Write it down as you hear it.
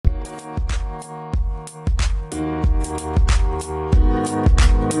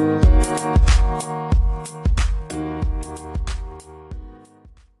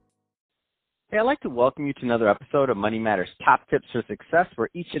I'd like to welcome you to another episode of Money Matters Top Tips for Success,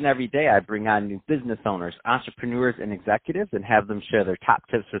 where each and every day I bring on new business owners, entrepreneurs, and executives and have them share their top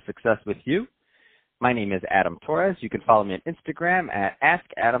tips for success with you. My name is Adam Torres. You can follow me on Instagram at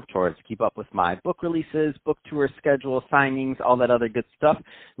AskAdamTorres to keep up with my book releases, book tour schedule, signings, all that other good stuff.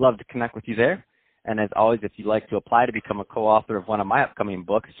 Love to connect with you there. And as always, if you'd like to apply to become a co-author of one of my upcoming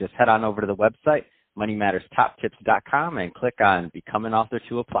books, just head on over to the website, moneymatterstoptips.com, and click on Become an Author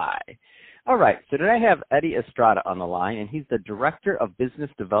to apply. All right, so today I have Eddie Estrada on the line, and he's the Director of Business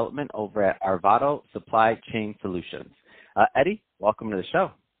Development over at Arvado Supply Chain Solutions. Eddie, welcome to the show.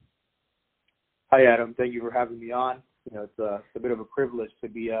 Hi, Adam. Thank you for having me on. It's a bit of a privilege to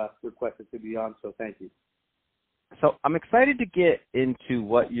be requested to be on, so thank you. So I'm excited to get into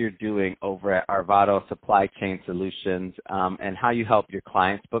what you're doing over at Arvado Supply Chain Solutions and how you help your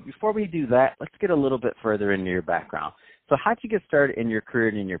clients. But before we do that, let's get a little bit further into your background. So how'd you get started in your career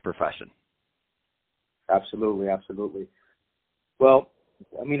and in your profession? Absolutely. Well,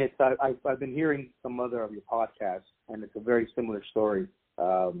 I mean, I've been hearing some other of your podcasts, and it's a very similar story.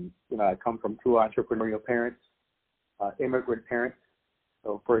 I come from two entrepreneurial parents, immigrant parents,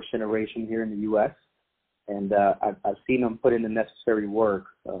 so first generation here in the U.S., and I've seen them put in the necessary work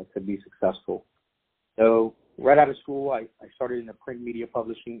to be successful. So right out of school, I started in the print media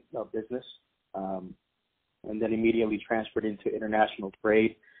publishing business, and then immediately transferred into international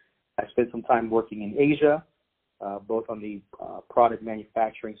trade. I spent some time working in Asia, both on the product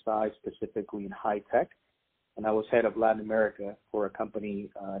manufacturing side, specifically in high tech, and I was head of Latin America for a company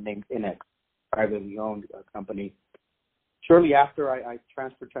named Inex, privately owned company. Shortly after, I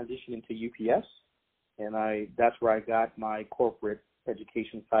transitioned into UPS, and that's where I got my corporate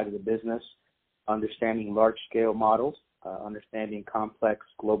education side of the business, understanding large-scale models, understanding complex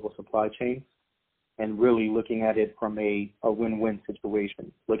global supply chains, and really looking at it from a win-win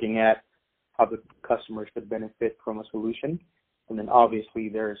situation, looking at how the customer should benefit from a solution. And then obviously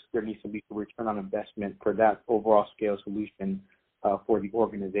there needs to be a return on investment for that overall scale solution for the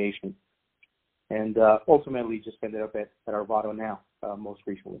organization. And ultimately just ended up at Arvado now, most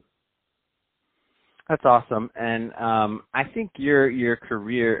recently. That's awesome. And I think your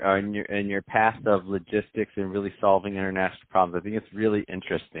career and your past of logistics and really solving international problems, I think it's really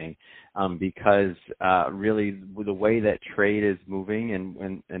interesting because really the way that trade is moving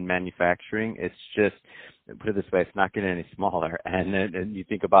and manufacturing, it's just, put it this way, it's not getting any smaller. And you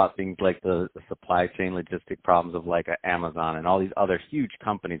think about things like the supply chain logistic problems of like Amazon and all these other huge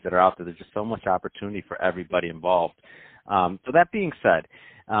companies that are out there. There's just so much opportunity for everybody involved. So that being said,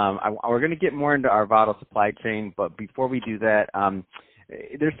 we're going to get more into Arvado supply chain, but before we do that,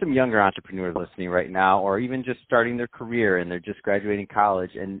 there's some younger entrepreneurs listening right now, or even just starting their career and they're just graduating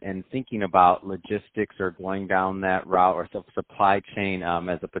college and thinking about logistics or going down that route or supply chain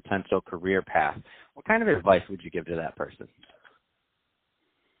as a potential career path. What kind of advice would you give to that person?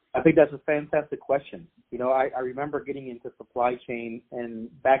 I think that's a fantastic question. I remember getting into supply chain, and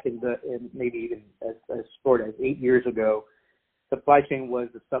back in maybe even as short as 8 years ago, supply chain was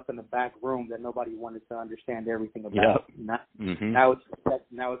the stuff in the back room that nobody wanted to understand everything about. Yep. Now it's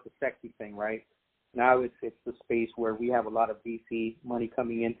the sexy thing, right? Now it's the space where we have a lot of VC money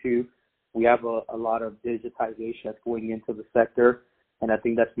coming into. We have a lot of digitization that's going into the sector, and I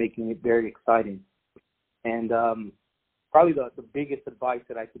think that's making it very exciting. And probably the biggest advice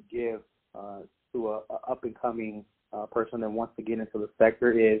that I could give to a up-and-coming person that wants to get into the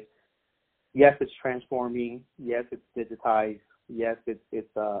sector is, yes, it's transforming. Yes, it's digitized. Yes, it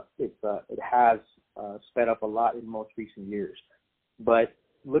has sped up a lot in most recent years. But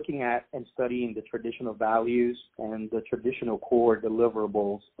looking at and studying the traditional values and the traditional core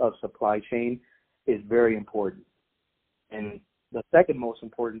deliverables of supply chain is very important. And the second most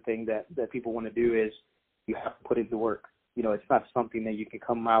important thing that people want to do is you have to put into work. It's not something that you can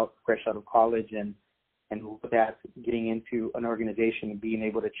come out fresh out of college and look at getting into an organization and being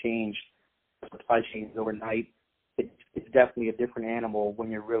able to change supply chains overnight. It's definitely a different animal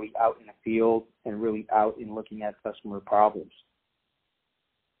when you're really out in the field and really out in looking at customer problems.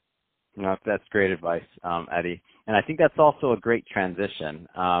 No, that's great advice, Eddie. And I think that's also a great transition.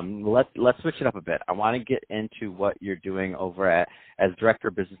 Let's switch it up a bit. I want to get into what you're doing over as Director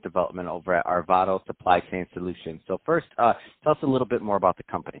of Business Development over at Arvado Supply Chain Solutions. So first, tell us a little bit more about the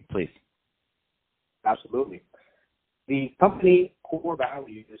company, please. Absolutely. The company core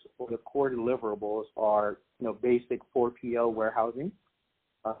values or the core deliverables are, basic 4PL warehousing.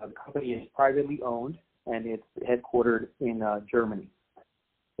 The company is privately owned and it's headquartered in Germany.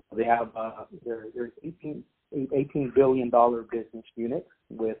 They have their $18 billion business unit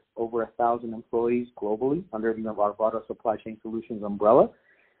with over 1,000 employees globally under the Arvado Supply Chain Solutions umbrella.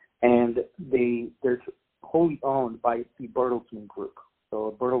 and they're wholly owned by the Bertelsmann Group.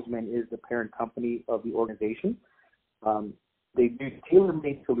 So Bertelsmann is the parent company of the organization. They do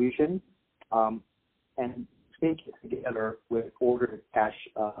tailor-made solutions and sync it together with order-to-cash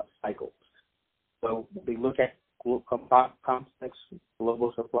cycles. So they look at complex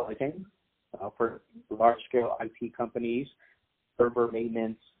global supply chains for large-scale IT companies, server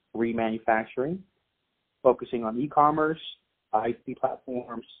maintenance, remanufacturing, focusing on e-commerce, IT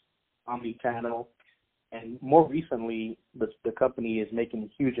platforms, omni-channel, and more recently, the company is making a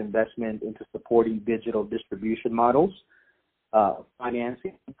huge investment into supporting digital distribution models,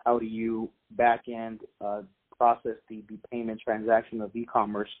 financing, how do you back-end process the payment transaction of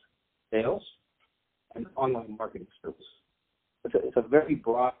e-commerce sales, and online marketing services. It's a very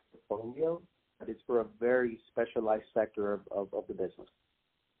broad portfolio, but it's for a very specialized sector of the business.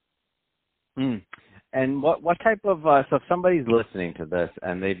 And what type of so if somebody's listening to this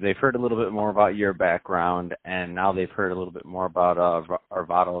and they've heard a little bit more about your background and now they've heard a little bit more about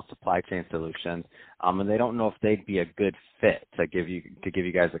Arvado Supply Chain Solutions, and they don't know if they'd be a good fit to give you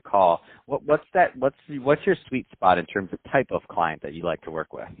guys a call, what's your sweet spot in terms of type of client that you like to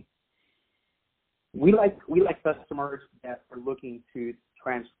work with? We like customers that are looking to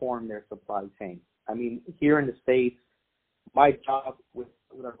transform their supply chain. I mean, here in the States, my job with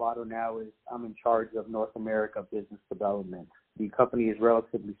Arvado now is I'm in charge of North America business development. The company is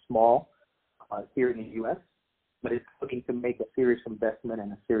relatively small here in the U.S., but it's looking to make a serious investment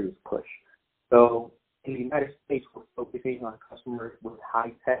and a serious push. So in the United States, we're focusing on customers with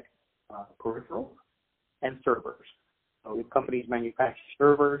high-tech peripherals and servers. So if companies manufacture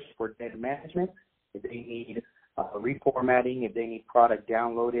servers for data management, if they need reformatting, if they need product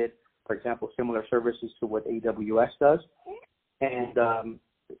downloaded, for example, similar services to what AWS does, and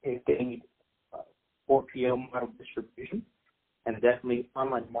if they need 4PL model distribution, and definitely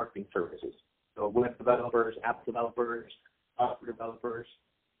online marketing services. So web developers, app developers, software developers,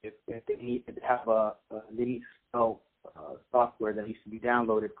 if they need to have they need to sell software that needs to be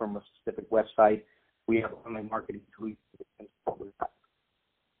downloaded from a specific website, we have online marketing solutions and support with that.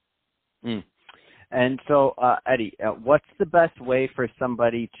 And so, Eddie, what's the best way for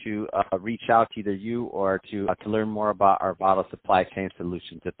somebody to reach out to either you or to learn more about Arvado Supply Chain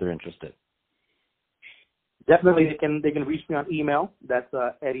Solutions if they're interested? Definitely, they can reach me on email. That's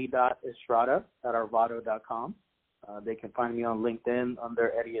eddie.estrada@arvado.com. They can find me on LinkedIn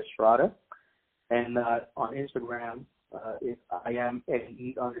under Eddie Estrada, and on Instagram, I am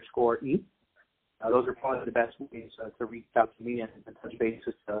Eddie_E. Those are probably the best ways to reach out to me and touch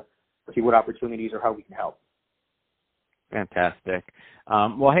bases to see what opportunities or how we can help. Fantastic.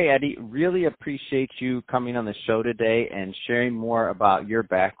 Well, hey, Eddie, really appreciate you coming on the show today and sharing more about your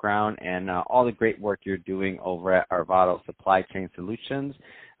background and all the great work you're doing over at Arvado Supply Chain Solutions.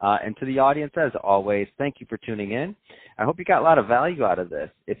 And to the audience, as always, thank you for tuning in. I hope you got a lot of value out of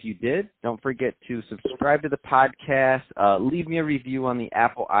this. If you did, don't forget to subscribe to the podcast, leave me a review on the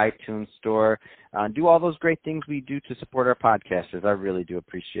Apple iTunes Store, do all those great things we do to support our podcasters. I really do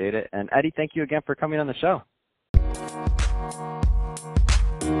appreciate it. And Eddie, thank you again for coming on the show.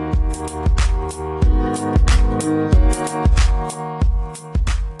 Thank you.